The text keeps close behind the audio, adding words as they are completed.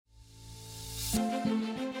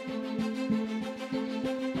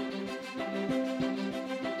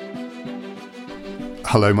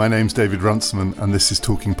Hello, my name's David Runciman and this is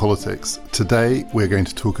Talking Politics. Today we're going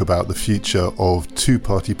to talk about the future of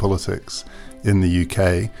two-party politics in the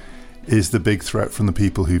UK. Is the big threat from the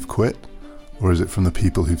people who've quit, or is it from the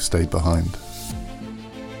people who've stayed behind?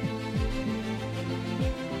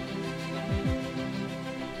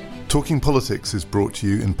 Talking Politics is brought to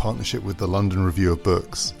you in partnership with the London Review of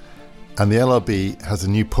Books, and the LRB has a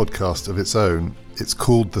new podcast of its own. It's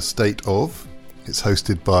called The State Of. It's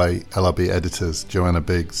hosted by LRB editors Joanna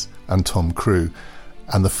Biggs and Tom Crew.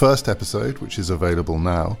 And the first episode, which is available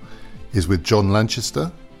now, is with John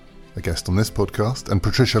Lanchester, a guest on this podcast, and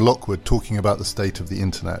Patricia Lockwood talking about the state of the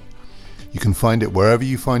internet. You can find it wherever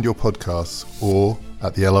you find your podcasts or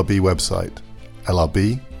at the LRB website,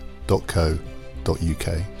 lrb.co.uk.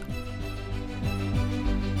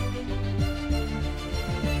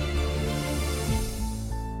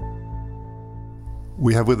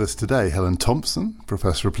 We have with us today Helen Thompson,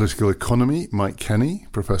 Professor of Political Economy, Mike Kenny,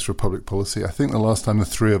 Professor of Public Policy. I think the last time the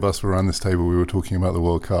three of us were around this table, we were talking about the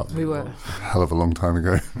World Cup. We were. Hell of a long time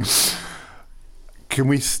ago. Can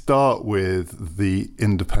we start with the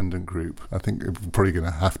independent group? I think we're probably going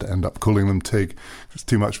to have to end up calling them TIG. It's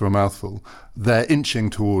too much of a mouthful. They're inching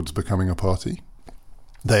towards becoming a party.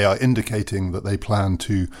 They are indicating that they plan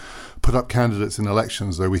to put up candidates in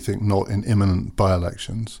elections, though we think not in imminent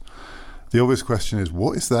by-elections. The obvious question is,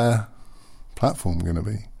 what is their platform going to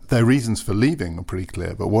be? Their reasons for leaving are pretty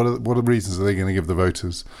clear, but what are reasons are they going to give the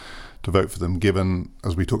voters to vote for them, given,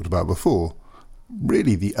 as we talked about before,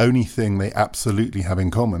 really the only thing they absolutely have in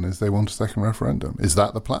common is they want a second referendum? Is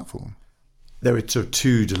that the platform? There are sort of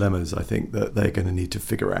two dilemmas, I think, that they're going to need to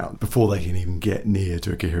figure out before they can even get near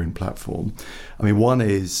to a coherent platform. I mean, one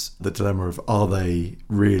is the dilemma of, are they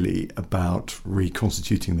really about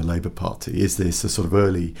reconstituting the Labour Party? Is this a sort of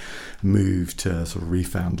early move to sort of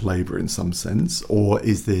refound Labour in some sense? Or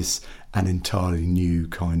is this an entirely new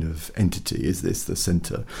kind of entity? Is this the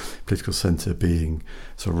centre, political centre being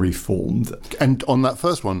sort of reformed? And on that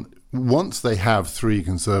first one, once they have three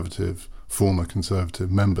former Conservative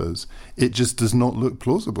members, it just does not look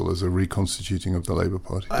plausible as a reconstituting of the Labour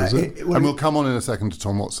Party, does it? And we'll come on in a second to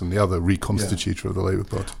Tom Watson, the other reconstitutor of the Labour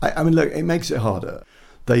Party. I mean, look, it makes it harder.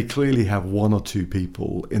 They clearly have one or two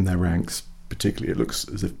people in their ranks, particularly it looks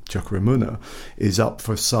as if Chuka Umunna is up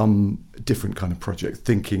for some different kind of project,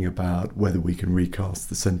 thinking about whether we can recast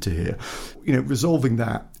the centre here. You know, resolving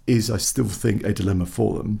that is, I still think, a dilemma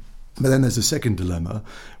for them. But then there's a second dilemma,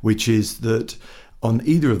 which is that on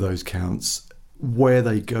either of those counts, where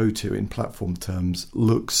they go to in platform terms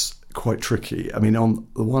looks quite tricky. I mean, on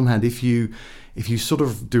the one hand, if you sort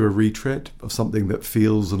of do a retread of something that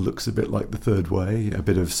feels and looks a bit like the third way, a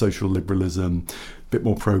bit of social liberalism, a bit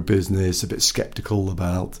more pro-business, a bit sceptical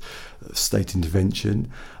about state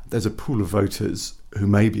intervention, there's a pool of voters who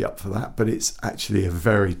may be up for that, but it's actually a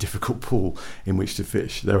very difficult pool in which to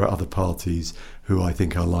fish. There are other parties who I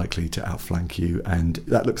think are likely to outflank you, and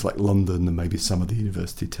that looks like London and maybe some of the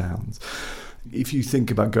university towns. If you think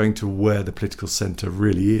about going to where the political centre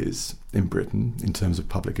really is in Britain in terms of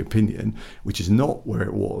public opinion, which is not where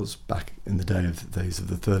it was back in the days of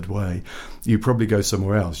the third way, you probably go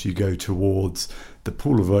somewhere else. You go towards the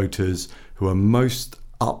pool of voters who are most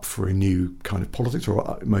up for a new kind of politics,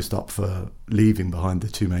 or most up for leaving behind the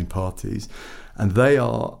two main parties, and they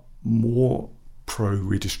are more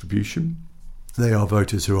pro-redistribution. They are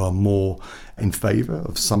voters who are more in favour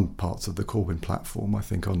of some parts of the Corbyn platform, I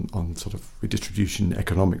think, on sort of redistribution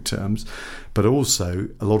economic terms, but also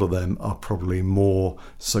a lot of them are probably more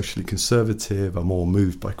socially conservative, are more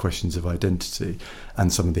moved by questions of identity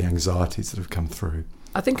and some of the anxieties that have come through.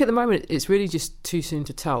 I think at the moment it's really just too soon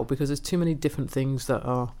to tell because there's too many different things that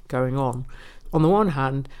are going on. On the one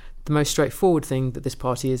hand, the most straightforward thing that this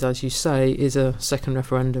party is, as you say, is a second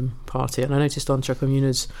referendum party. And I noticed on Chuka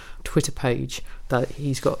Umunna's Twitter page that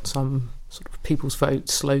he's got some sort of People's Vote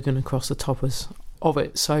slogan across the top of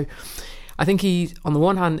it. So I think he, on the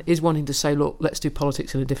one hand, is wanting to say, look, let's do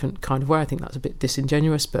politics in a different kind of way. I think that's a bit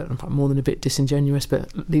disingenuous, but in fact more than a bit disingenuous,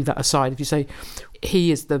 but leave that aside. If you say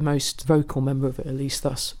he is the most vocal member of it, at least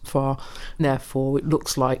thus far, and therefore it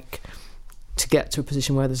looks like to get to a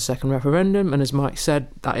position where there's a second referendum, and as Mike said,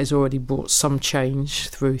 that has already brought some change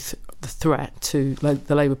through the threat to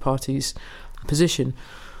the Labour Party's position.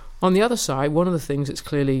 On the other side, one of the things that's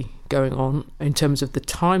clearly going on in terms of the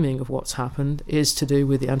timing of what's happened is to do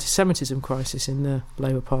with the anti-Semitism crisis in the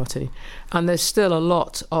Labour Party. And there's still a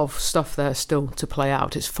lot of stuff there still to play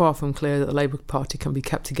out. It's far from clear that the Labour Party can be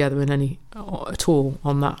kept together at all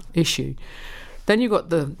on that issue. Then you've got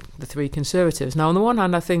the three Conservatives. Now, on the one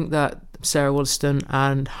hand, I think that Sarah Wollaston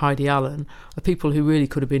and Heidi Allen are people who really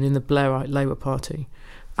could have been in the Blairite Labour Party.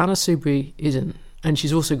 Anna Soubry isn't. And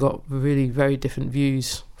she's also got really very different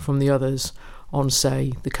views from the others on,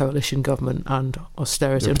 say, the coalition government and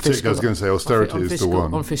austerity. In particular, I was going to say austerity is the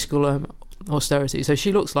one. On fiscal austerity. So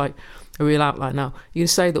she looks like a real outlier. Now, you can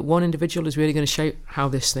say that one individual is really going to shape how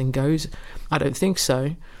this thing goes. I don't think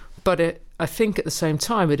so. But I think at the same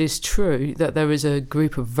time it is true that there is a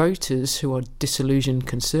group of voters who are disillusioned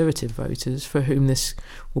Conservative voters for whom this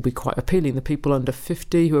will be quite appealing. The people under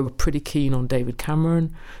 50 who are pretty keen on David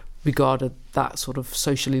Cameron, regarded that sort of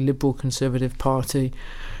socially liberal Conservative party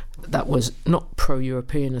that was not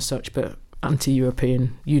pro-European as such, but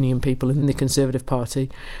anti-European Union people in the Conservative Party.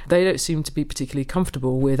 They don't seem to be particularly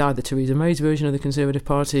comfortable with either Theresa May's version of the Conservative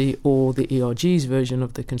Party or the ERG's version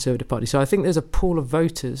of the Conservative Party. So I think there's a pool of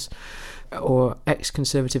voters, or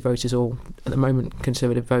ex-Conservative voters, or at the moment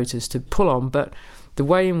Conservative voters, to pull on. But the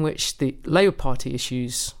way in which the Labour Party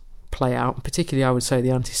issues play out, particularly I would say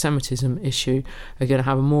the anti-Semitism issue, are going to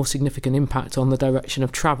have a more significant impact on the direction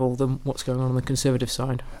of travel than what's going on the Conservative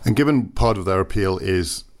side. And given part of their appeal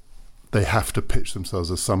is they have to pitch themselves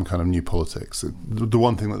as some kind of new politics, the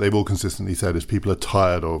one thing that they've all consistently said is people are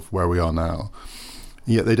tired of where we are now,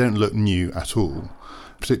 yet they don't look new at all.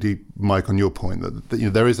 Particularly, Mike, on your point, that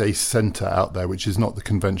there is a centre out there which is not the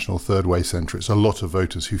conventional third-way centre. It's a lot of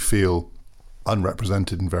voters who feel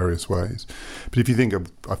unrepresented in various ways. But if you think,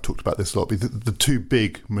 I've talked about this a lot, the two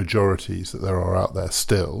big majorities that there are out there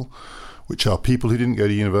still, which are people who didn't go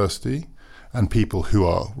to university and people who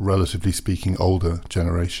are, relatively speaking, older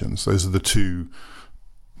generations. Those are the two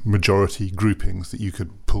majority groupings that you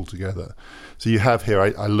could pull together. So you have here,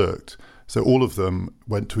 I looked, so all of them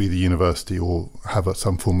went to either university or have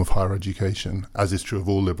some form of higher education, as is true of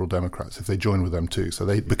all Liberal Democrats if they join with them too. So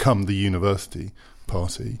they become the university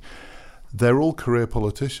party. They're all career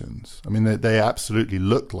politicians. I mean, they absolutely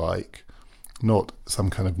look like not some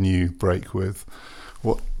kind of new break with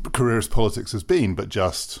what careerist politics has been, but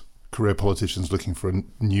just career politicians looking for a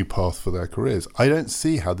new path for their careers. I don't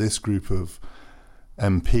see how this group of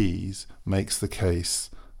MPs makes the case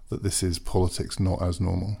that this is politics not as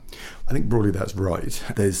normal. I think broadly that's right.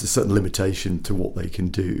 There's a certain limitation to what they can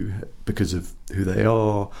do because of who they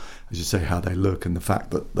are, as you say, how they look, and the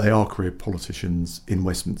fact that they are career politicians in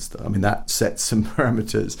Westminster. I mean, that sets some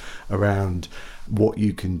parameters around what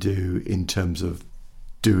you can do in terms of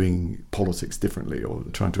doing politics differently or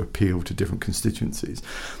trying to appeal to different constituencies.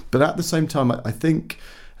 But at the same time, I think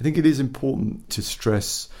it is important to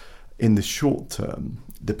stress in the short term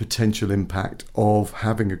the potential impact of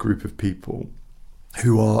having a group of people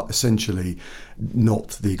who are essentially not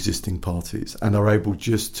the existing parties and are able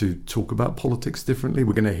just to talk about politics differently.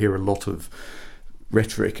 We're going to hear a lot of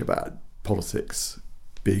rhetoric about politics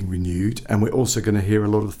being renewed, and we're also going to hear a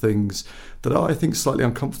lot of things that are, I think, slightly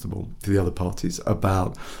uncomfortable to the other parties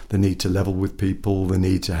about the need to level with people, the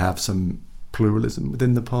need to have some pluralism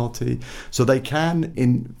within the party. So they can,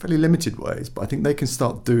 in fairly limited ways, but I think they can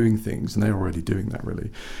start doing things, and they're already doing that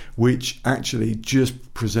really, which actually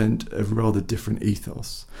just present a rather different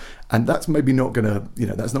ethos. And that's maybe not going to,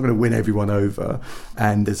 that's not going to win everyone over,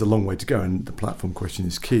 and there's a long way to go, and the platform question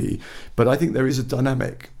is key. But I think there is a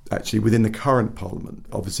dynamic actually within the current parliament.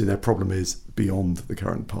 Obviously their problem is beyond the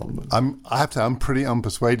current parliament. I have to say, I'm pretty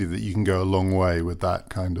unpersuaded that you can go a long way with that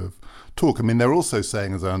kind of talk. I mean, they're also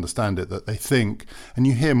saying, as I understand it, that they think, and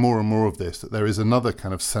you hear more and more of this, that there is another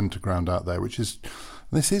kind of centre ground out there, which is,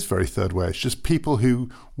 this is very third way. It's just people who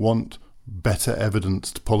want better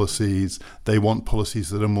evidenced policies. They want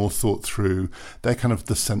policies that are more thought through. They're kind of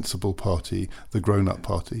the sensible party, the grown-up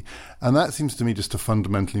party. And that seems to me just to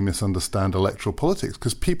fundamentally misunderstand electoral politics,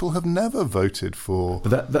 because people have never voted for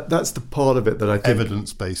that's the part of it that I think,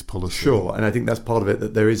 evidence-based policy. Sure, and I think that's part of it,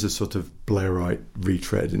 that there is a sort of Blairite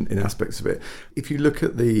retread in aspects of it. If you look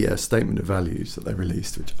at the statement of values that they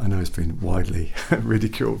released, which I know has been widely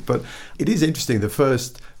ridiculed, but it is interesting. The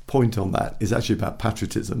first point on that is actually about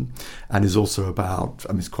patriotism, and is also about,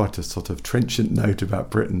 it's quite a sort of trenchant note about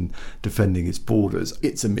Britain defending its borders.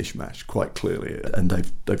 It's a mishmash, quite clearly, and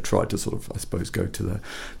they've tried to sort of, I suppose, go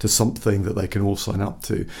to something that they can all sign up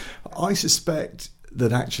to. I suspect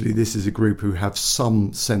that actually this is a group who have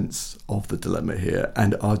some sense of the dilemma here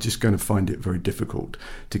and are just going to find it very difficult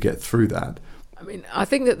to get through that. I mean, I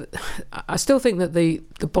still think that the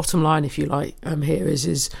bottom line, if you like, here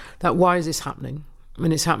is that why is this happening? I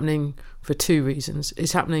mean, it's happening for two reasons.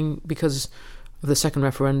 It's happening because of the second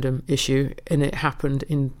referendum issue, and it happened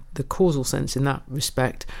in the causal sense in that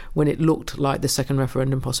respect when it looked like the second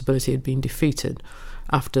referendum possibility had been defeated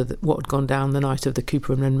after what had gone down the night of the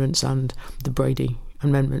Cooper amendments and the Brady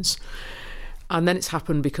amendments. And then it's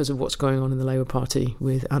happened because of what's going on in the Labour Party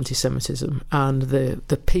with anti-Semitism and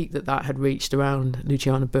the peak that had reached around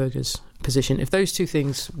Luciana Berger's position. If those two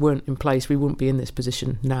things weren't in place, we wouldn't be in this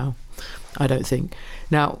position now, I don't think.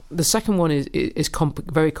 Now, the second one is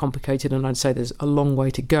very complicated, and I'd say there's a long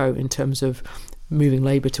way to go in terms of moving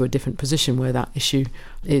Labour to a different position where that issue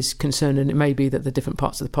is concerned, and it may be that the different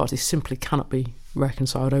parts of the party simply cannot be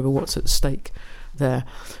reconciled over what's at stake there.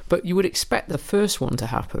 But you would expect the first one to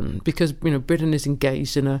happen because Britain is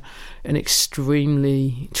engaged in an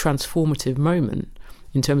extremely transformative moment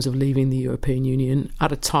in terms of leaving the European Union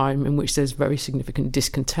at a time in which there's very significant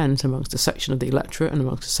discontent amongst a section of the electorate and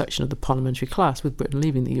amongst a section of the parliamentary class with Britain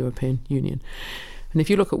leaving the European Union. And if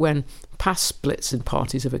you look at when past splits in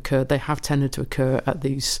parties have occurred, they have tended to occur at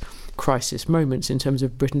these crisis moments in terms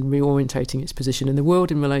of Britain reorientating its position in the world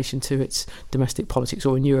in relation to its domestic politics,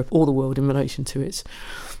 or in Europe, or the world in relation to its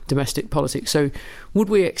domestic politics. So would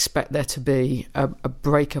we expect there to be a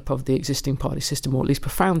breakup of the existing party system, or at least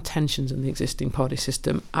profound tensions in the existing party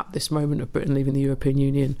system at this moment of Britain leaving the European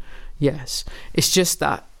Union? Yes. It's just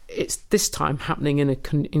that it's this time happening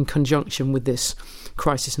in conjunction with this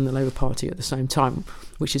crisis in the Labour Party at the same time,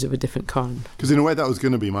 which is of a different kind. Because in a way that was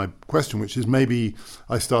going to be my question, which is maybe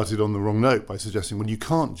I started on the wrong note by suggesting, well, you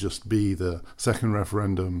can't just be the second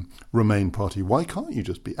referendum Remain party. Why can't you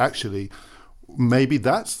just be? Actually, maybe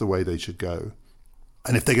that's the way they should go.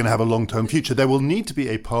 And if they're going to have a long-term future, there will need to be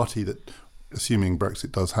a party that, assuming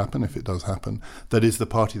Brexit does happen, if it does happen, that is the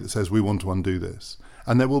party that says we want to undo this.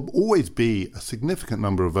 And there will always be a significant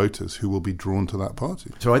number of voters who will be drawn to that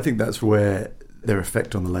party. So I think that's where their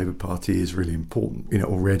effect on the Labour Party is really important.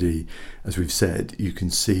 Already, as we've said, you can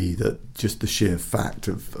see that just the sheer fact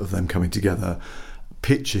of them coming together,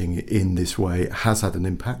 pitching in this way, has had an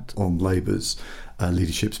impact on Labour's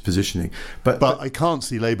leadership's positioning. But I can't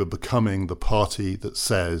see Labour becoming the party that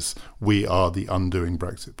says we are the undoing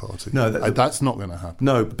Brexit party. No, that's not going to happen.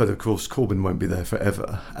 No, but of course Corbyn won't be there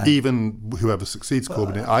forever. Even whoever succeeds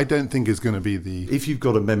Corbyn, I don't think is going to be the... If you've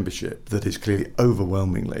got a membership that is clearly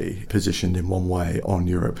overwhelmingly positioned in one way on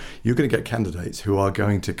Europe, you're going to get candidates who are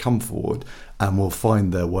going to come forward and will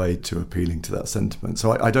find their way to appealing to that sentiment.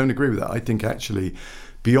 So I don't agree with that. I think actually,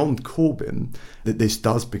 beyond Corbyn, that this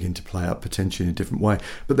does begin to play out potentially in a different way.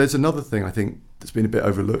 But there's another thing I think that's been a bit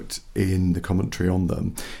overlooked in the commentary on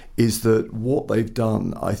them, is that what they've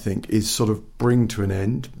done, I think, is sort of bring to an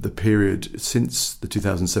end the period since the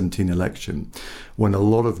 2017 election when a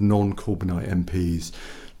lot of non-Corbynite MPs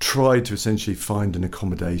tried to essentially find an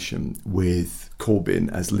accommodation with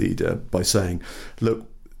Corbyn as leader by saying, look,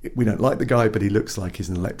 we don't like the guy, but he looks like he's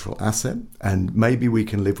an electoral asset, and maybe we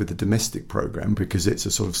can live with the domestic programme because it's a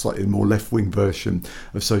sort of slightly more left-wing version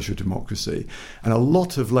of social democracy. And a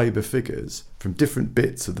lot of Labour figures from different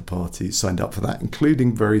bits of the party signed up for that,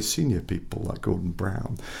 including very senior people like Gordon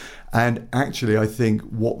Brown. And actually, I think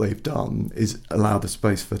what they've done is allow the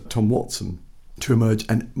space for Tom Watson to emerge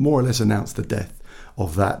and more or less announce the death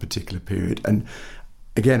of that particular period. And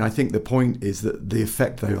again, I think the point is that the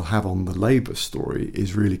effect they will have on the Labour story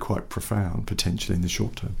is really quite profound, potentially in the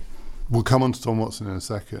short term. We'll come on to Tom Watson in a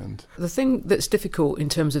second. The thing that's difficult in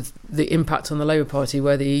terms of the impact on the Labour Party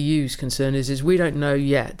where the EU is concerned is we don't know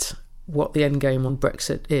yet what the end game on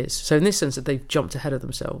Brexit is. So in this sense that they've jumped ahead of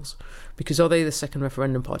themselves, because are they the second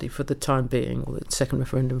referendum party for the time being, or the second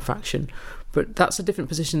referendum faction? But that's a different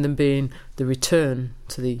position than being the return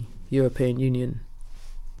to the European Union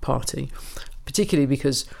party, particularly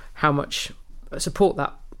because how much support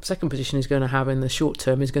that second position is going to have in the short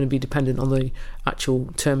term is going to be dependent on the actual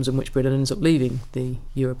terms in which Britain ends up leaving the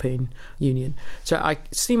European Union. So I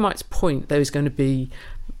see Mike's point. There is going to be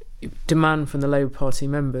demand from the Labour Party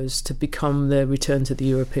members to become their return to the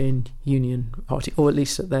European Union party, or at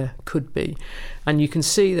least that there could be. And you can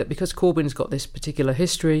see that because Corbyn's got this particular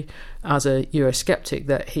history as a Eurosceptic,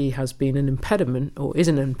 that he has been an impediment, or is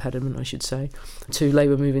an impediment, I should say, to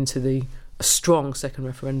Labour moving to the strong second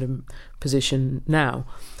referendum position now.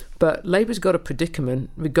 But Labour's got a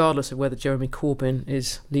predicament, regardless of whether Jeremy Corbyn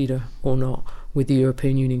is leader or not, with the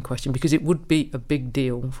European Union question, because it would be a big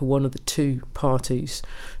deal for one of the two parties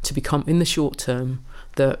to become, in the short term,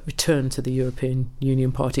 the return to the European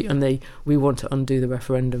Union party, and we want to undo the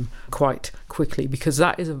referendum quite quickly, because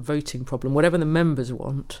that is a voting problem. Whatever the members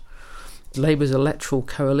want, Labour's electoral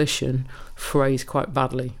coalition frays quite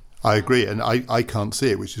badly. I agree, and I can't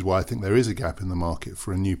see it, which is why I think there is a gap in the market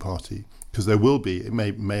for a new party. Because there will be, it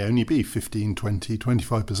may only be 15, 20,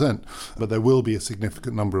 25%, but there will be a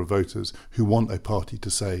significant number of voters who want a party to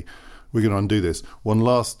say, we're going to undo this. One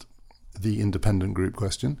last, the independent group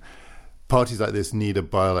question. parties like this need a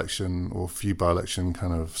by-election or few by-election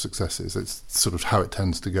kind of successes. It's sort of how it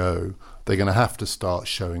tends to go. They're going to have to start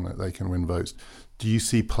showing that they can win votes. Do you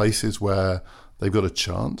see places where they've got a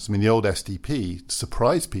chance? I mean, the old SDP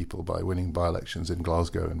surprised people by winning by-elections in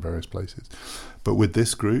Glasgow and various places. But with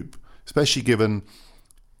this group, especially given,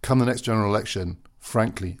 come the next general election,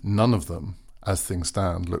 frankly, none of them, as things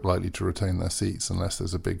stand, look likely to retain their seats unless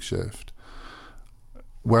there's a big shift.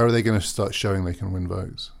 Where are they going to start showing they can win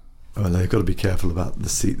votes? Well, they've got to be careful about the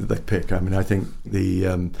seat that they pick. I mean, I think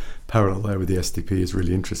the parallel there with the SDP is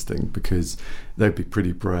really interesting, because they'd be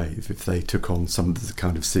pretty brave if they took on some of the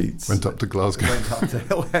kind of seats. Went up to Glasgow. Went up to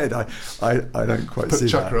Hillhead. I don't quite see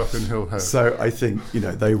that. Put Chucker up in Hillhead. So I think,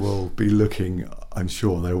 they will be looking, I'm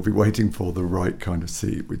sure they will be waiting for the right kind of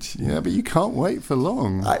seat, which... Yeah, but you can't wait for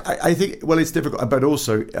long. I think, well, it's difficult, but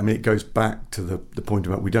also, I mean, it goes back to the point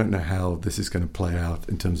about we don't know how this is going to play out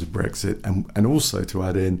in terms of Brexit, and also to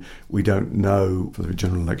add in, we don't know whether a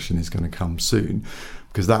general election is going to come soon,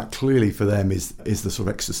 because that clearly for them is the sort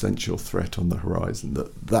of existential threat on the horizon,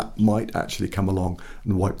 that might actually come along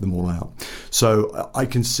and wipe them all out. So I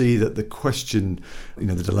can see that the question,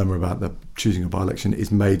 the dilemma about the choosing a by-election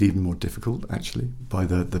is made even more difficult, actually, by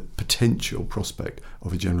the potential prospect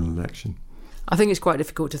of a general election. I think it's quite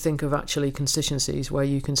difficult to think of actually constituencies where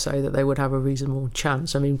you can say that they would have a reasonable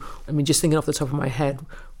chance. I mean, just thinking off the top of my head,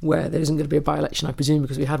 where there isn't going to be a by-election, I presume,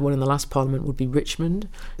 because we had one in the last Parliament, would be Richmond,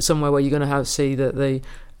 somewhere where you're going to see that the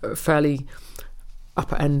fairly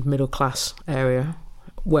upper-end middle-class area,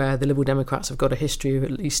 where the Liberal Democrats have got a history of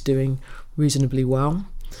at least doing reasonably well.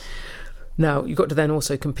 Now, you've got to then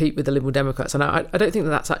also compete with the Liberal Democrats. And I don't think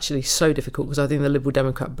that that's actually so difficult, because I think the Liberal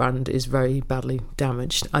Democrat brand is very badly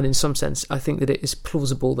damaged. And in some sense, I think that it is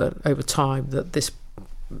plausible that over time that this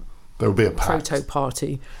there will be a pact.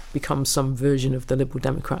 Proto-party becomes some version of the Liberal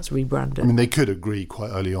Democrats rebranded. I mean, they could agree quite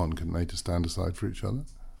early on, couldn't they, to stand aside for each other?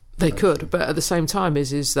 They could, but at the same time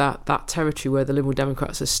is that territory where the Liberal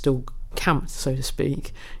Democrats are still camped, so to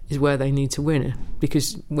speak, is where they need to win it.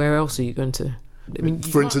 Because where else are you going to... I mean,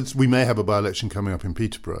 for instance, we may have a by-election coming up in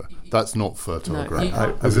Peterborough. That's not fertile ground.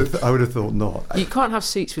 I would have thought not. You can't have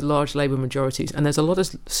seats with large Labour majorities, and there's a lot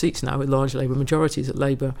of seats now with large Labour majorities that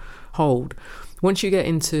Labour hold. Once you get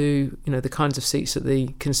into the kinds of seats that the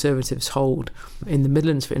Conservatives hold in the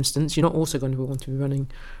Midlands, for instance, you're not also going to want to be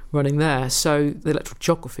running there. So the electoral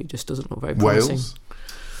geography just doesn't look very promising. Wales?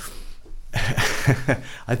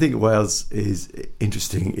 I think Wales is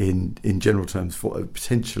interesting in general terms for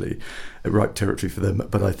potentially a ripe territory for them,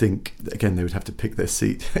 but I think again they would have to pick their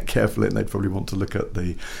seat carefully, and they'd probably want to look at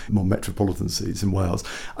the more metropolitan seats in Wales.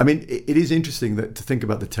 I mean, it is interesting to think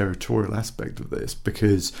about the territorial aspect of this,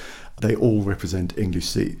 because they all represent English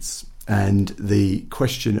seats, and the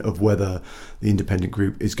question of whether the independent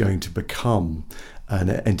group is going to become an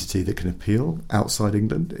entity that can appeal outside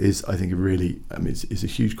England is, I think, is a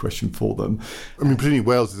huge question for them. I mean, presumably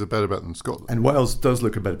Wales is a better bet than Scotland. And Wales does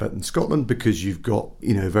look a better bet than Scotland, because you've got,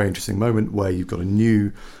 a very interesting moment where you've got a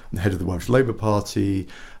new head of the Welsh Labour Party,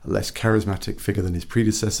 a less charismatic figure than his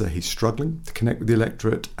predecessor. He's struggling to connect with the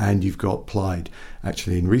electorate, and you've got Plaid,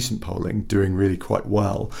 actually, in recent polling, doing really quite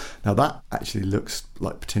well. Now, that actually looks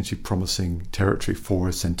like potentially promising territory for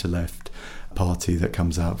a centre-left party that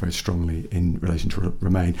comes out very strongly in relation to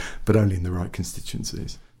Remain, but only in the right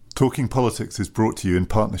constituencies. Talking Politics is brought to you in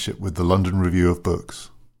partnership with the London Review of Books.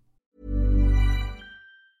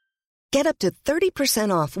 Get up to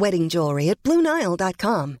 30% off wedding jewelry at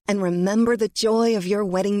BlueNile.com and remember the joy of your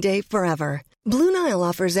wedding day forever. Blue Nile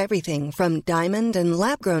offers everything from diamond and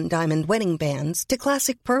lab-grown diamond wedding bands to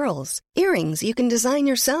classic pearls, earrings you can design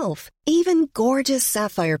yourself, even gorgeous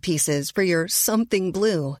sapphire pieces for your something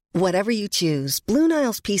blue. Whatever you choose, Blue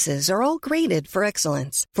Nile's pieces are all graded for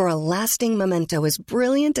excellence, for a lasting memento as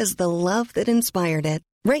brilliant as the love that inspired it.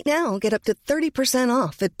 Right now, get up to 30%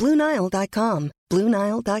 off at BlueNile.com.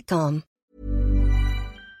 BlueNile.com.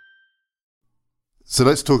 So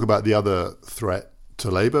let's talk about the other threat to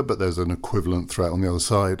Labour, but there's an equivalent threat on the other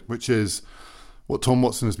side, which is what Tom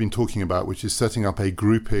Watson has been talking about, which is setting up a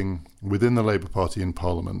grouping within the Labour Party in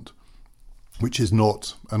Parliament, which is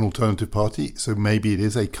not an alternative party. So maybe it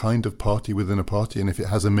is a kind of party within a party, and if it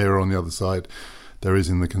has a mirror on the other side, there is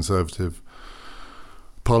in the Conservative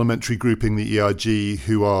parliamentary grouping, the ERG,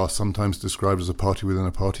 who are sometimes described as a party within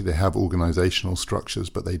a party. They have organisational structures,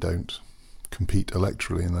 but they don't compete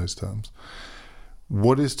electorally in those terms.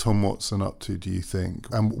 What is Tom Watson up to, do you think?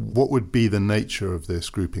 And what would be the nature of this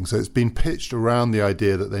grouping? So it's been pitched around the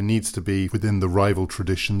idea that there needs to be, within the rival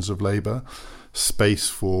traditions of Labour, space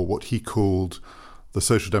for what he called the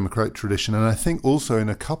social democratic tradition. And I think also in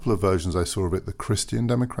a couple of versions I saw of it, the Christian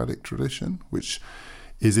democratic tradition, which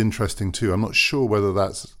is interesting too. I'm not sure whether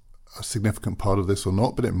that's a significant part of this or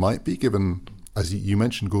not, but it might be, given, as you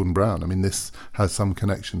mentioned, Gordon Brown. I mean, this has some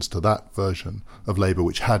connections to that version of Labour,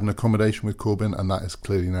 which had an accommodation with Corbyn, and that is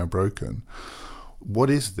clearly now broken. What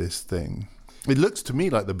is this thing? It looks to me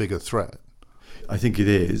like the bigger threat. I think it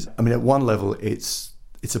is. I mean, at one level, it's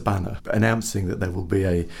a banner announcing that there will be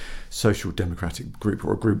a social democratic group,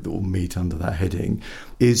 or a group that will meet under that heading,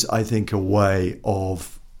 is, I think, a way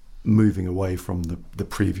of moving away from the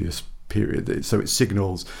previous period. So it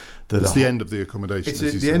signals that it's the end of the accommodation.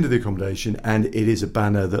 It's the end of the accommodation, and it is a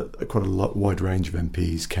banner that quite a wide range of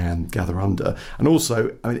MPs can gather under. And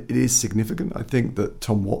also, I mean, it is significant, I think, that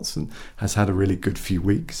Tom Watson has had a really good few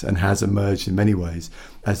weeks and has emerged in many ways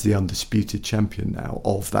as the undisputed champion now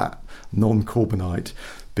of that non-Corbynite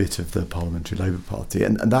bit of the Parliamentary Labour Party.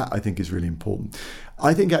 And that, I think, is really important.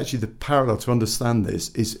 I think, actually, the parallel to understand this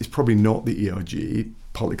is probably not the ERG,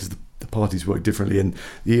 partly because the parties work differently, and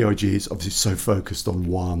the ERG is obviously so focused on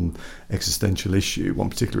one existential issue, one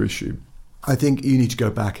particular issue. I think you need to go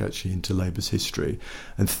back actually into Labour's history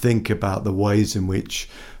and think about the ways in which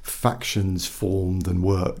factions formed and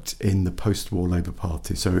worked in the post-war Labour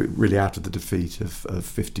Party. So really out of the defeat of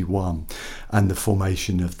 51 and the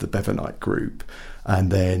formation of the Bevanite group,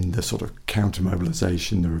 and then the sort of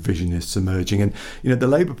counter-mobilisation, the revisionists emerging. And, the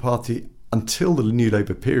Labour Party, until the New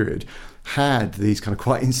Labour period, had these kind of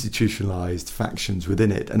quite institutionalised factions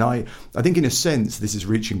within it. And I think in a sense this is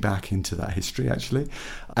reaching back into that history actually.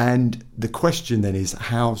 And the question then is,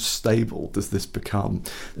 how stable does this become?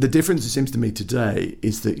 The difference, it seems to me today,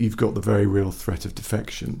 is that you've got the very real threat of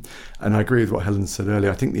defection. And I agree with what Helen said earlier.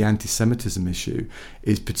 I think the anti-Semitism issue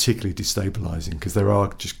is particularly destabilising, because there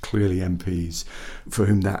are just clearly MPs for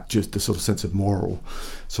whom that just the sort of sense of moral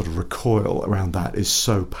sort of recoil around that is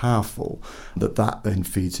so powerful that then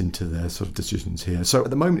feeds into their sort of decisions here. So at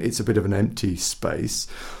the moment it's a bit of an empty space.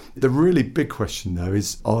 The really big question though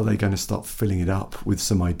is, are they going to start filling it up with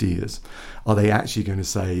some ideas? Are they actually going to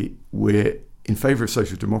say, we're in favour of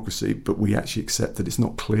social democracy, but we actually accept that it's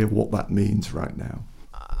not clear what that means right now?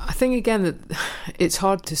 I think again that it's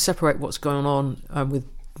hard to separate what's going on with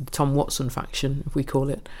Tom Watson faction, if we call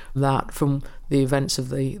it that, from the events of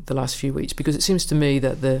the last few weeks, because it seems to me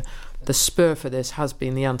that the spur for this has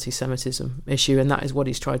been the anti-Semitism issue, and that is what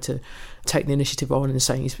he's tried to take the initiative on, and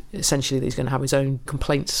saying essentially that he's going to have his own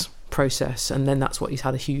complaints process, and then that's what he's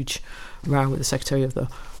had a huge row with the secretary of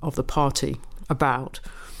the party about.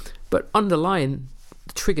 But underlying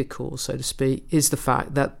the trigger cause, so to speak, is the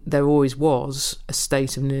fact that there always was a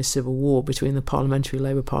state of near civil war between the Parliamentary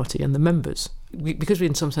Labour Party and the members. Because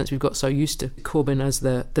in some sense we've got so used to Corbyn as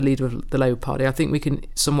the leader of the Labour Party, I think we can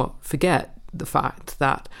somewhat forget the fact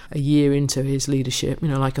that a year into his leadership,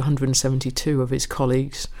 like 172 of his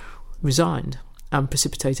colleagues resigned and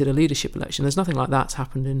precipitated a leadership election. There's nothing like that's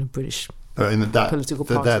happened in a British political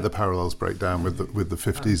party. There the parallels break down with the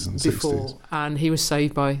 50s and before, 60s. And he was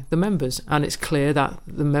saved by the members. And it's clear that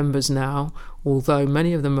the members now, although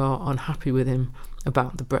many of them are unhappy with him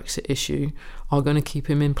about the Brexit issue, are going to keep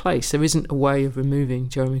him in place. There isn't a way of removing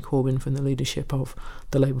Jeremy Corbyn from the leadership of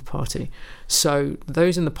the Labour Party. So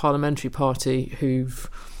those in the Parliamentary Party who've,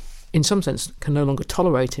 in some sense, can no longer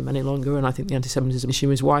tolerate him any longer, and I think the anti-Semitism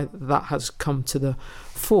issue is why that has come to the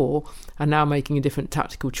fore, are now making a different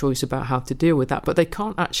tactical choice about how to deal with that. But they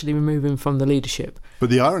can't actually remove him from the leadership.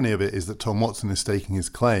 But the irony of it is that Tom Watson is staking his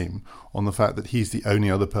claim on the fact that he's the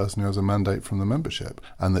only other person who has a mandate from the membership,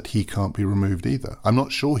 and that he can't be removed either. I'm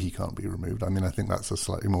not sure he can't be removed. I mean, I think that's a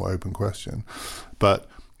slightly more open question. But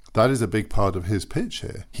that is a big part of his pitch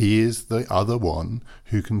here. He is the other one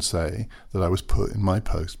who can say that I was put in my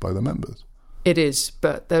post by the members. It is,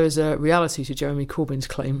 but there is a reality to Jeremy Corbyn's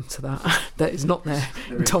claim to that is not there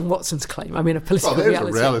in Tom Watson's claim. I mean, a political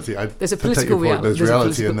reality. There's a political reality. There's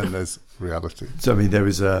reality and then there's reality. So, I mean, there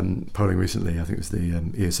was polling recently, I think it was the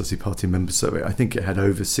ESRC party member survey. I think it had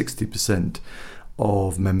over 60%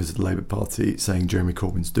 of members of the Labour Party saying Jeremy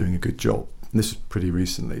Corbyn's doing a good job. And this was pretty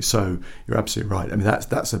recently. So you're absolutely right. I mean,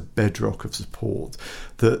 that's a bedrock of support.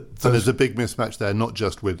 And there's a big mismatch there, not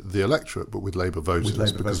just with the electorate, but with Labour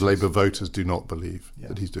voters, because Labour voters do not believe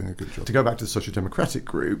that he's doing a good job. To go back to the Social Democratic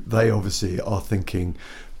group, they obviously are thinking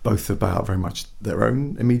both about very much their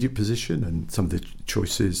own immediate position and some of the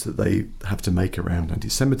choices that they have to make around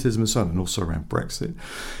anti-Semitism and so on, and also around Brexit.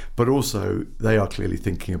 But also they are clearly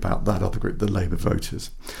thinking about that other group, the Labour voters.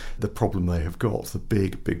 The problem they have got, the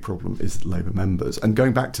big problem, is Labour members. And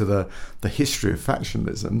going back to the history of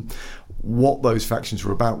factionalism, what those factions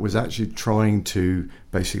were about was actually trying to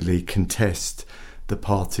basically contest the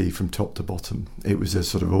party from top to bottom. It was a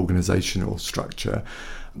sort of organisational structure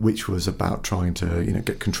which was about trying to,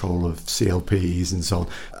 get control of CLPs and so on.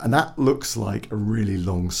 And that looks like a really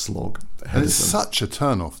long slog ahead And it's of them. such a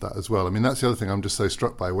turn-off, that as well. I mean, that's the other thing I'm just so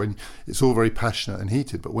struck by. When it's all very passionate and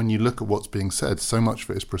heated, but when you look at what's being said, so much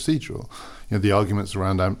of it is procedural. The arguments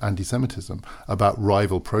around anti-Semitism, about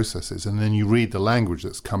rival processes, and then you read the language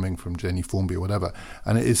that's coming from Jenny Formby or whatever,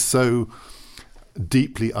 and it is so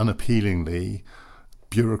deeply unappealingly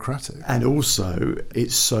bureaucratic. And also,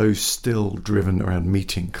 it's so still driven around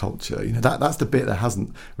meeting culture. That's the bit that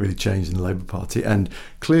hasn't really changed in the Labour Party. And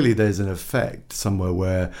clearly there's an effect somewhere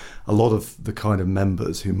where a lot of the kind of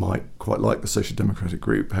members who might quite like the Social Democratic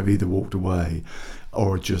group have either walked away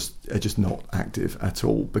or are just not active at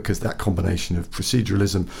all, because that combination of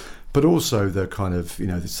proceduralism, but also the kind of,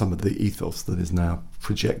 some of the ethos that is now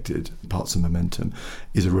projected, parts of Momentum,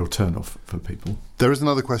 is a real turn-off for people. There is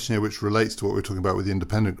another question here which relates to what we're talking about with the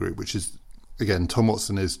independent group, which is, again, Tom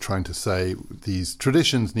Watson is trying to say these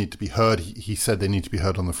traditions need to be heard. He said they need to be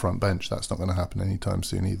heard on the front bench. That's not going to happen anytime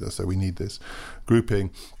soon either, so we need this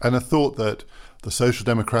grouping. And a thought that the Social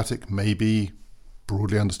Democratic, maybe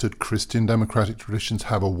broadly understood Christian democratic traditions,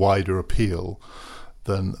 have a wider appeal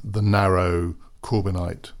than the narrow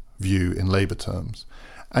Corbynite view in Labour terms.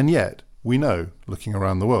 And yet, we know, looking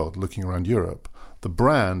around the world, looking around Europe, the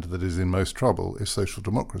brand that is in most trouble is social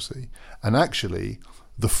democracy. And actually,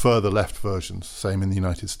 the further left versions, same in the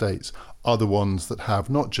United States, are the ones that have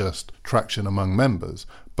not just traction among members,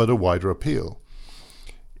 but a wider appeal.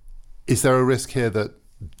 Is there a risk here that,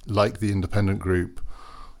 like the independent group,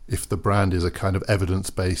 if the brand is a kind of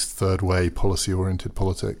evidence-based, third-way, policy-oriented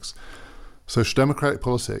politics, social democratic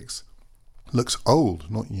politics looks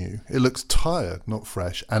old, not new. It looks tired, not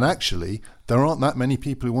fresh. And actually, there aren't that many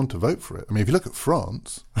people who want to vote for it. I mean, if you look at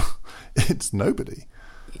France, it's nobody.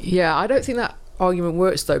 Yeah, I don't think that argument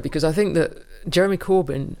works, though, because I think that Jeremy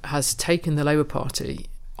Corbyn has taken the Labour Party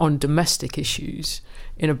on domestic issues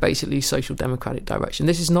in a basically social democratic direction.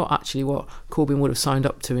 This is not actually what Corbyn would have signed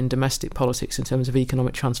up to in domestic politics in terms of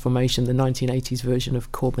economic transformation, the 1980s version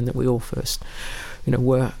of Corbyn that we all first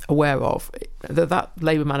were aware of. That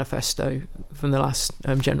Labour manifesto from the last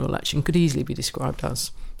general election could easily be described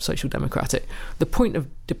as social democratic. The point of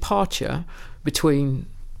departure between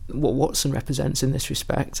what Watson represents in this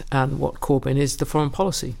respect and what Corbyn is the foreign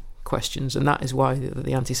policy questions, and that is why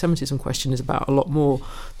the anti-Semitism question is about a lot more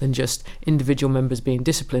than just individual members being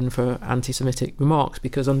disciplined for anti-Semitic remarks,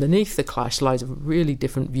 because underneath the clash lies a really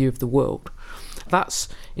different view of the world. That's,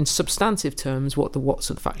 in substantive terms, what the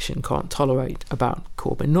Watson faction can't tolerate about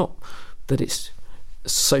Corbyn, not that it's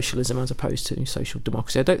socialism as opposed to social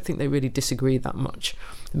democracy. I don't think they really disagree that much.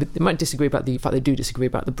 They might disagree about in fact they do disagree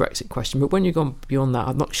about the Brexit question, but when you've gone beyond that,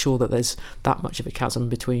 I'm not sure that there's that much of a chasm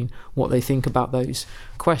between what they think about those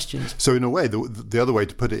questions. So in a way, the other way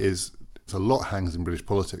to put it is, a lot hangs in British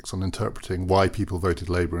politics on interpreting why people voted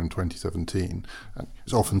Labour in 2017. And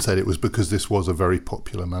it's often said it was because this was a very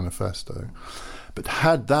popular manifesto. But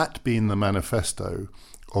had that been the manifesto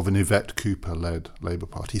of an Yvette Cooper-led Labour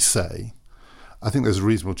Party, say, I think there's a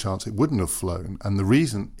reasonable chance it wouldn't have flown. And the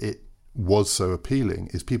reason it was so appealing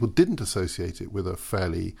is people didn't associate it with a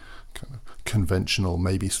fairly kind of conventional,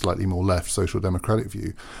 maybe slightly more left social democratic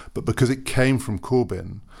view. But because it came from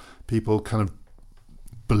Corbyn, people kind of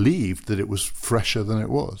believed that it was fresher than it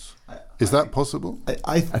was. Is that possible?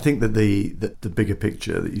 I think that the bigger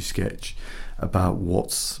picture that you sketch about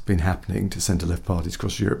what's been happening to centre-left parties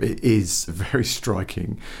across Europe, it is a very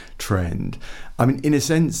striking trend. I mean, in a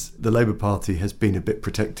sense, the Labour Party has been a bit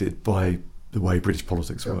protected by the way British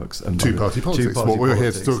politics works. And two-party politics, what we're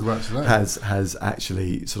here to talk about today. Has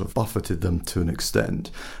actually sort of buffeted them to an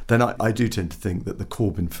extent. Then I do tend to think that the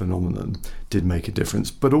Corbyn phenomenon did make a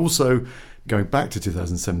difference. But also, going back to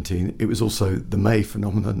 2017, it was also the May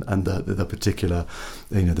phenomenon and the particular,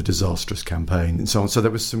 the disastrous campaign and so on. So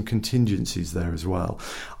there was some contingencies there as well.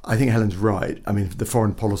 I think Helen's right. I mean, the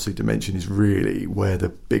foreign policy dimension is really where the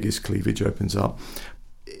biggest cleavage opens up.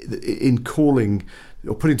 In calling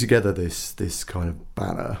or putting together this kind of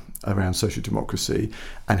banner around social democracy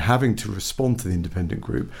and having to respond to the independent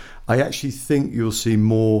group, I actually think you'll see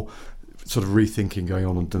more sort of rethinking going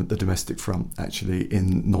on the domestic front, actually,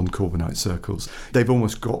 in non-Corbynite circles. They've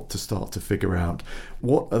almost got to start to figure out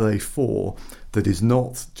what are they for that is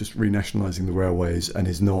not just renationalising the railways and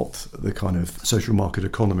is not the kind of social market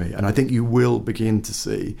economy. And I think you will begin to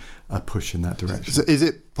see a push in that direction. So is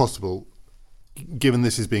it possible, given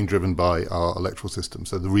this is being driven by our electoral system,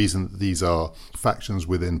 so the reason that these are factions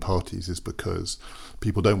within parties is because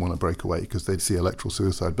people don't want to break away because they see electoral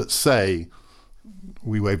suicide, but say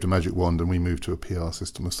we waved a magic wand and we moved to a PR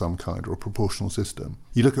system of some kind or a proportional system.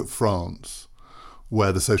 You look at France,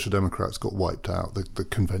 where the Social Democrats got wiped out, the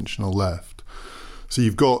conventional left. So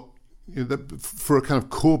you've got, for a kind of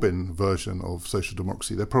Corbyn version of social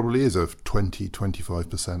democracy, there probably is a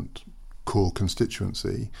 20-25% core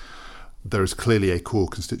constituency. There is clearly a core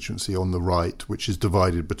constituency on the right, which is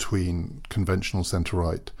divided between conventional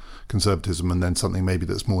centre-right conservatism and then something maybe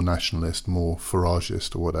that's more nationalist, more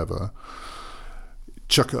Farageist or whatever.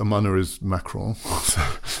 Chuck it among is Macron.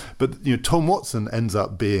 But Tom Watson ends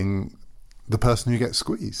up being the person who gets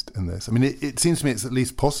squeezed in this. I mean, it seems to me it's at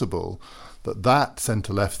least possible that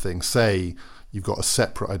centre-left thing, say you've got a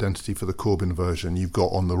separate identity for the Corbyn version, you've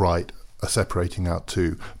got on the right a separating out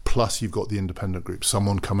too, plus you've got the independent group,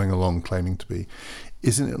 someone coming along claiming to be.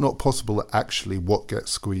 Isn't it not possible that actually what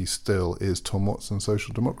gets squeezed still is Tom Watson's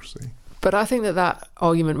social democracy? But I think that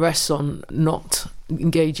argument rests on not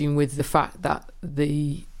engaging with the fact that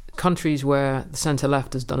the countries where the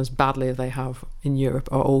centre-left has done as badly as they have in Europe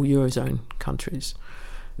are all Eurozone countries.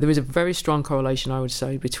 There is a very strong correlation, I would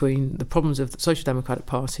say, between the problems of the social democratic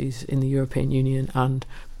parties in the European Union and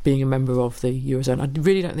being a member of the Eurozone. I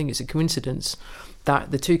really don't think it's a coincidence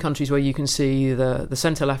that the two countries where you can see the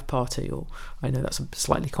centre-left party, or I know that's a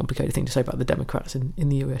slightly complicated thing to say about the Democrats in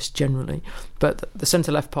the US generally, but the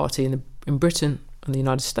centre-left party in Britain and the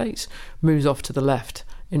United States moves off to the left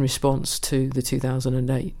in response to the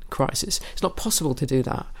 2008 crisis. It's not possible to do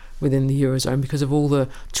that within the Eurozone because of all the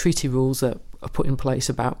treaty rules that are put in place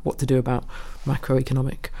about what to do about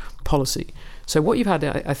macroeconomic policy. So what you've had,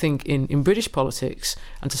 I think, in British politics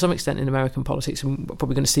and to some extent in American politics, and we're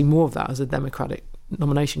probably going to see more of that as the Democratic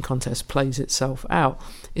nomination contest plays itself out,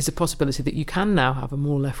 is the possibility that you can now have a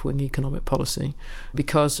more left-wing economic policy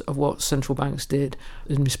because of what central banks did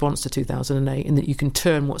in response to 2008, and that you can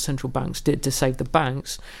turn what central banks did to save the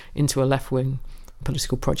banks into a left-wing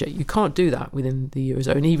political project. You can't do that within the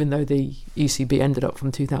Eurozone, even though the ECB ended up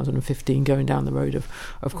from 2015 going down the road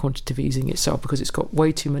of quantitative easing itself, because it's got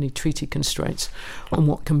way too many treaty constraints on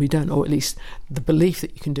what can be done, or at least the belief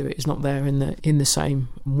that you can do it is not there in the same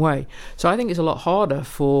way. So I think it's a lot harder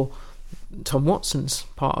for Tom Watson's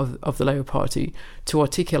part of the Labour Party to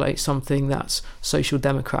articulate something that's social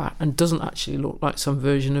democrat and doesn't actually look like some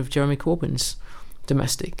version of Jeremy Corbyn's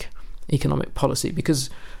domestic economic policy,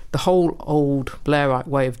 because the whole old Blairite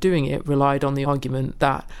way of doing it relied on the argument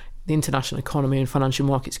that the international economy and financial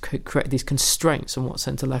markets could create these constraints on what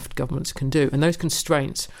centre-left governments can do. And those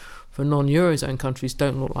constraints for non-Eurozone countries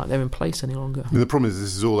don't look like they're in place any longer. I mean, the problem is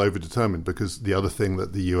this is all overdetermined, because the other thing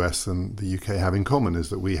that the US and the UK have in common is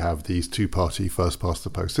that we have these two-party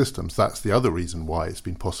first-past-the-post systems. That's the other reason why it's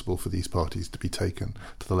been possible for these parties to be taken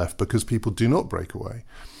to the left, because people do not break away.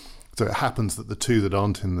 So it happens that the two that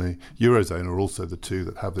aren't in the Eurozone are also the two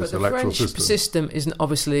that have this electoral system. But the French system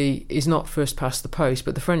is not first past the post,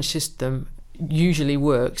 but the French system usually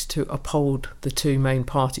works to uphold the two main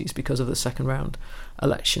parties because of the second round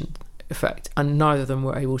election effect, and neither of them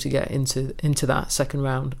were able to get into that second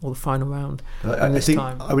round or the final round. I think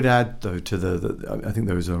I would add, though, to I think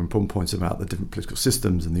those are important points about the different political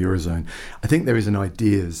systems in the Eurozone. I think there is an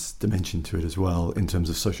ideas dimension to it as well in terms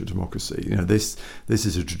of social democracy. This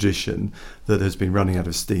is a tradition that has been running out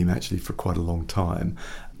of steam actually for quite a long time,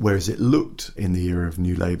 whereas it looked in the era of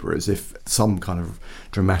New Labour as if some kind of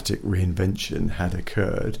dramatic reinvention had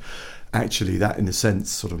occurred. Actually, that in a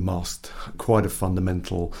sense sort of masked quite a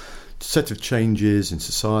fundamental set of changes in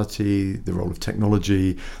society, the role of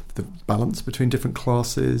technology, the balance between different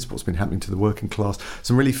classes, what's been happening to the working class.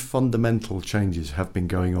 Some really fundamental changes have been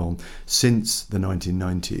going on since the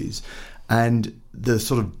 1990s, and the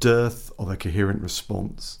sort of dearth of a coherent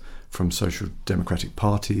response from social democratic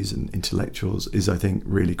parties and intellectuals is, I think,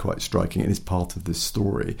 really quite striking, and is part of this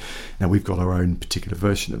story. Now, we've got our own particular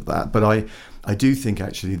version of that, but I do think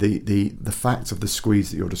actually the fact of the squeeze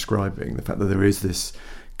that you're describing, the fact that there is this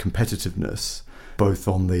competitiveness both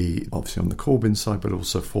obviously on the Corbyn side, but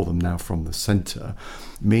also for them now from the centre,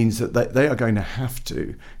 means that they are going to have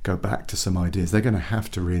to go back to some ideas. They're going to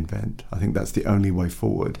have to reinvent. I think that's the only way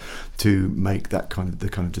forward to make the kind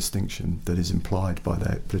of distinction that is implied by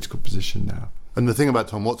their political position now. And the thing about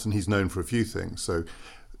Tom Watson, he's known for a few things. So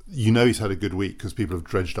he's had a good week because people have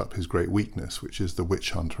dredged up his great weakness, which is the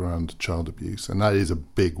witch hunt around child abuse. And that is a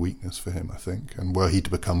big weakness for him, I think. And were he to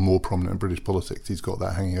become more prominent in British politics, he's got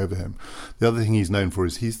that hanging over him. The other thing he's known for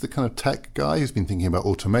is he's the kind of tech guy who's been thinking about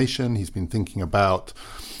automation. He's been thinking about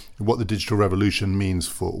what the digital revolution means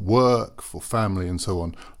for work, for family and so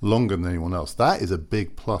on, longer than anyone else. That is a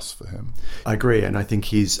big plus for him. I agree, and I think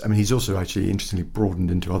he's also actually interestingly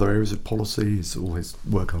broadened into other areas of policy. All his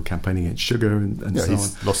work on campaigning against sugar and so on.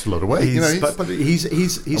 He's lost a lot of weight. But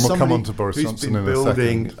he's we'll come on to Boris who's Johnson been in a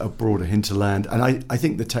building second. a broader hinterland, and I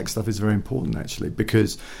think the tech stuff is very important actually,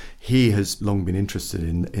 because he has long been interested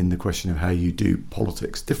in the question of how you do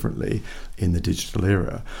politics differently in the digital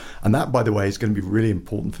era. And that, by the way, is going to be really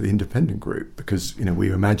important for the independent group, because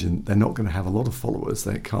we imagine they're not going to have a lot of followers.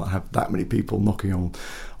 They can't have that many people knocking on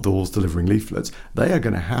doors delivering leaflets. They are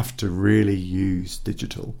going to have to really use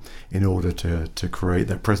digital in order to create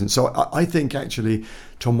their presence. So I think actually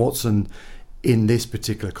Tom Watson in this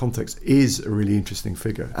particular context is a really interesting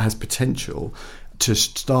figure, has potential to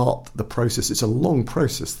start the process. It's a long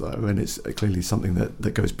process though, and it's clearly something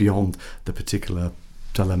that goes beyond the particular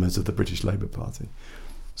dilemmas of the British Labour Party.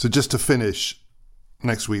 So just to finish,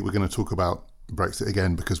 next week we're going to talk about Brexit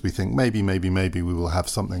again, because we think maybe we will have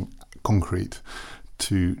something concrete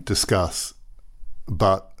to discuss.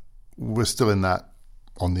 But we're still in that,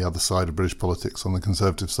 on the other side of British politics, on the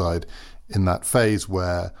Conservative side, in that phase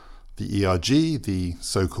where the ERG, the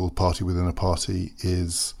so-called party within a party,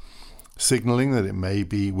 is signalling that it may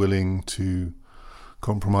be willing to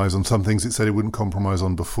compromise on some things it said it wouldn't compromise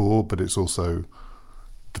on before, but it's also,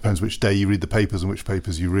 depends which day you read the papers and which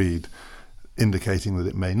papers you read, indicating that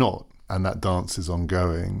it may not, and that dance is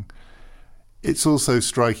ongoing. It's also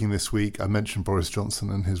striking this week, I mentioned Boris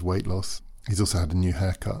Johnson and his weight loss. He's also had a new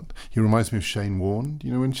haircut. He reminds me of Shane Warne.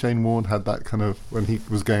 You know when Shane Warne had that kind of, when he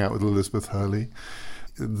was going out with Elizabeth Hurley?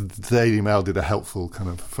 The Daily Mail did a helpful kind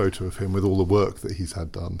of photo of him with all the work that he's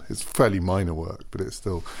had done. It's fairly minor work, but it's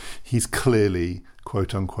still, he's clearly,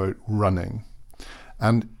 quote unquote, running.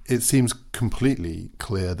 And it seems completely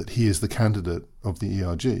clear that he is the candidate of the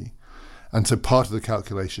ERG. And so part of the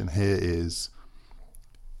calculation here is,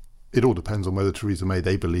 it all depends on whether Theresa May,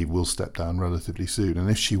 they believe, will step down relatively soon.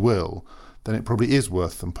 And if she will, then it probably is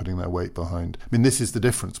worth them putting their weight behind. I mean, this is the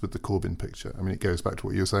difference with the Corbyn picture. I mean, it goes back to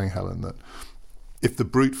what you were saying, Helen, that if the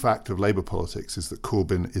brute fact of Labour politics is that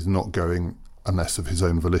Corbyn is not going, unless of his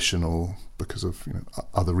own volition or because of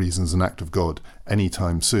other reasons, an act of God,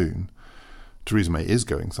 anytime soon, Theresa May is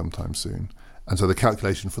going sometime soon. And so the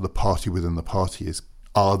calculation for the party within the party is,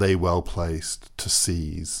 are they well placed to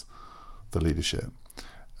seize the leadership?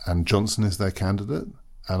 And Johnson is their candidate.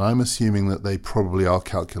 And I'm assuming that they probably are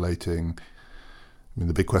calculating, I mean,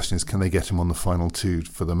 the big question is, can they get him on the final two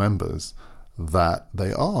for the members? That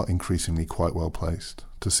they are increasingly quite well placed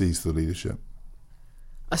to seize the leadership.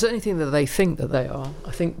 I certainly think that they think that they are.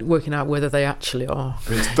 I think working out whether they actually are. I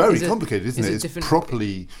mean, it's very complicated, isn't it? It's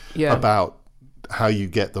properly about how you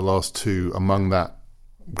get the last two among that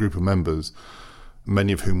group of members,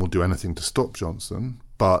 many of whom will do anything to stop Johnson.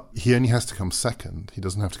 But he only has to come second. He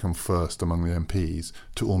doesn't have to come first among the MPs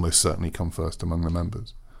to almost certainly come first among the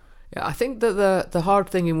members. Yeah, I think that the hard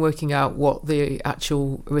thing in working out what the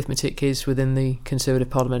actual arithmetic is within the Conservative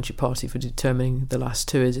Parliamentary Party for determining the last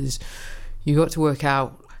two is you've got to work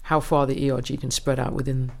out how far the ERG can spread out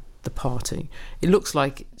within the party. It looks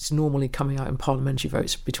like it's normally coming out in parliamentary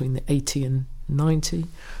votes between the 80 and 90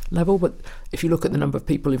 level, but if you look at the number of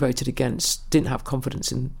people who voted against, didn't have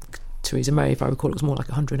confidence in Theresa May, if I recall, it was more like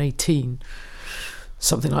 118,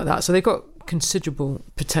 something like that. So they've got considerable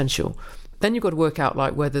potential. Then you've got to work out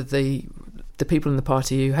like whether the people in the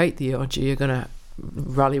party who hate the ERG are going to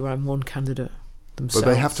rally around one candidate themselves.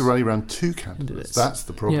 But they have to rally around two candidates. That's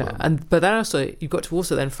the problem. Yeah, but then also you've got to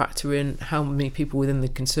also then factor in how many people within the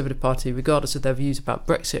Conservative Party, regardless of their views about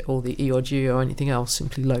Brexit or the ERG or anything else,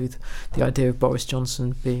 simply loathe the idea of Boris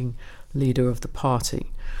Johnson being leader of the party.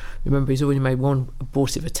 Remember, he's already made one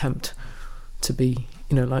abortive attempt to be,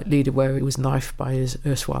 like leader, where he was knifed by his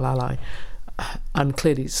erstwhile ally. And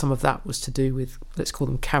clearly some of that was to do with, let's call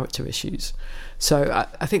them, character issues. So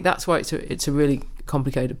I think that's why it's a really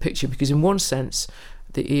complicated picture, because in one sense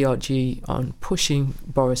the ERG are pushing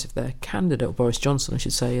Boris, if their candidate, or Boris Johnson I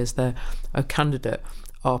should say, as their candidate,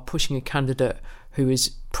 are pushing a candidate who is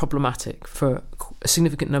problematic for a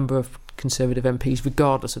significant number of Conservative MPs,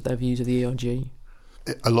 regardless of their views of the ERG.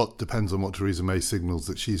 A lot depends on what Theresa May signals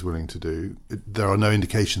that she's willing to do. There are no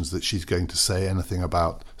indications that she's going to say anything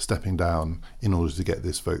about stepping down in order to get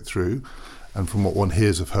this vote through. And from what one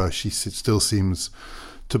hears of her, she still seems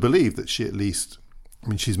to believe that she at least,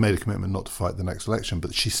 she's made a commitment not to fight the next election,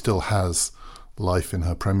 but she still has life in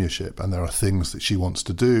her premiership, and there are things that she wants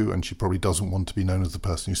to do, and she probably doesn't want to be known as the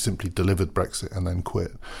person who simply delivered Brexit and then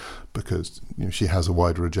quit, because she has a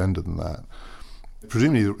wider agenda than that.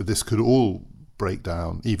 Presumably this could all break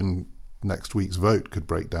down, even next week's vote could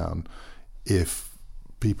break down, if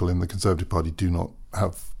people in the Conservative Party do not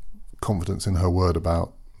have confidence in her word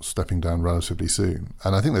about stepping down relatively soon.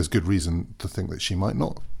 And I think there's good reason to think that she might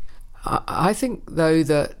not. I think, though,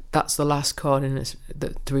 that that's the last card in this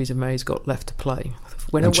that Theresa May's got left to play.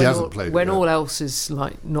 And she hasn't played it when yet. all else is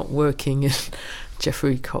like not working, and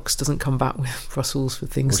Geoffrey Cox doesn't come back with Brussels for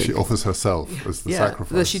things. Well, she offers herself as the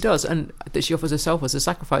sacrifice. That she does, and that she offers herself as a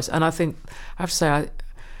sacrifice. And I think I have to say,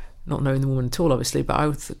 not knowing the woman at all, obviously, but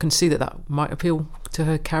I can see that might appeal to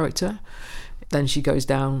her character. Then she goes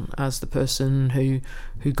down as the person who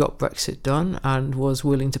got Brexit done and was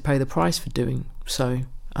willing to pay the price for doing so.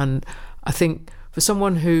 And I think for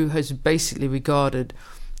someone who has basically regarded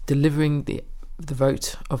delivering the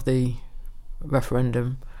vote of the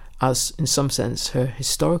referendum as, in some sense, her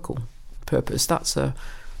historical purpose, that's a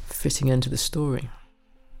fitting end to the story.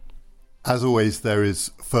 As always, there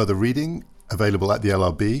is further reading available at the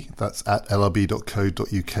LRB. That's at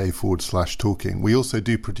lrb.co.uk/talking. We also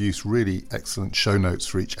do produce really excellent show notes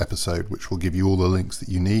for each episode, which will give you all the links that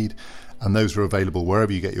you need. And those are available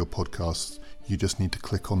wherever you get your podcasts. You just need to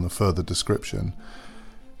click on the further description.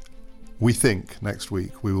 We think next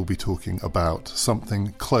week we will be talking about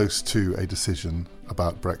something close to a decision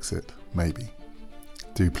about Brexit, maybe.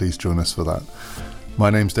 Do please join us for that.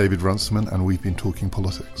 My name's David Runciman, and we've been talking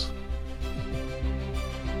politics.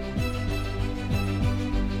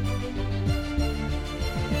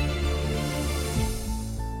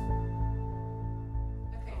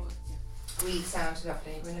 We sound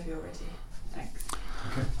lovely whenever you're ready. Thanks.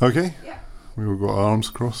 Okay? Yeah. We've all got our arms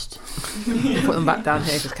crossed. Put them back down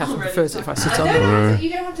here because Catherine prefers it if I sit on them. You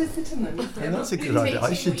don't have to sit on them. And that's a good idea.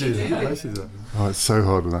 I should do that. I should do that. Oh, it's so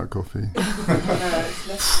hard without coffee. No, it's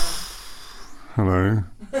less Hello.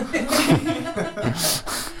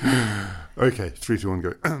 Okay, 3, 2, 1,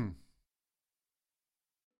 go.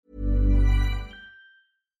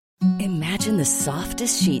 Imagine the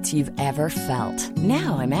softest sheets you've ever felt.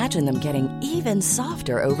 Now imagine them getting even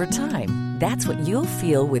softer over time. That's what you'll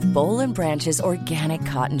feel with Boll & Branch's organic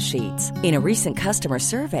cotton sheets. In a recent customer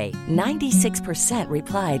survey, 96%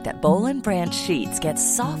 replied that Boll & Branch sheets get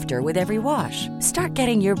softer with every wash. Start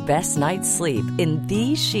getting your best night's sleep in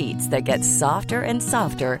these sheets that get softer and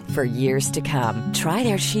softer for years to come. Try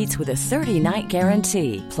their sheets with a 30-night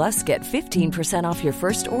guarantee. Plus, get 15% off your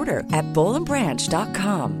first order at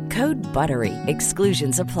bollandbranch.com. Code BUTTERY.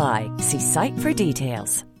 Exclusions apply. See site for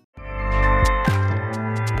details.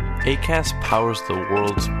 Acast powers the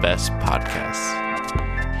world's best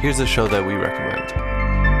podcasts. Here's a show that we recommend.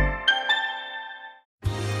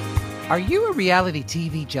 Are you a reality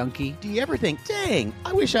TV junkie? Do you ever think, dang,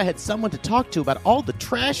 I wish I had someone to talk to about all the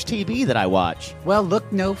trash TV that I watch? Well,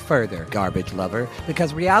 look no further, garbage lover,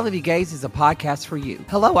 because Reality Gaze is a podcast for you.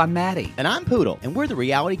 Hello, I'm Maddie. And I'm Poodle, and we're the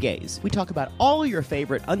Reality Gaze. We talk about all your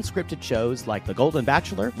favorite unscripted shows like The Golden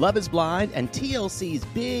Bachelor, Love is Blind, and TLC's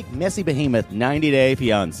big, messy behemoth, 90 Day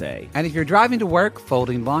Fiancé. And if you're driving to work,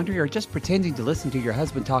 folding laundry, or just pretending to listen to your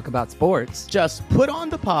husband talk about sports, just put on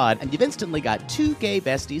the pod, and you've instantly got two gay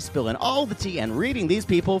besties spilling all the tea and reading these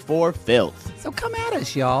people for filth. so come at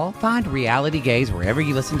us, y'all. Find Reality Gaze wherever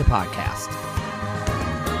you listen to podcasts.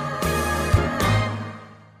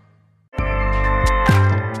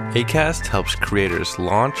 Acast helps creators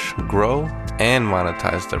launch, grow, and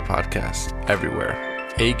monetize their podcasts everywhere.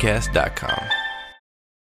 Acast.com.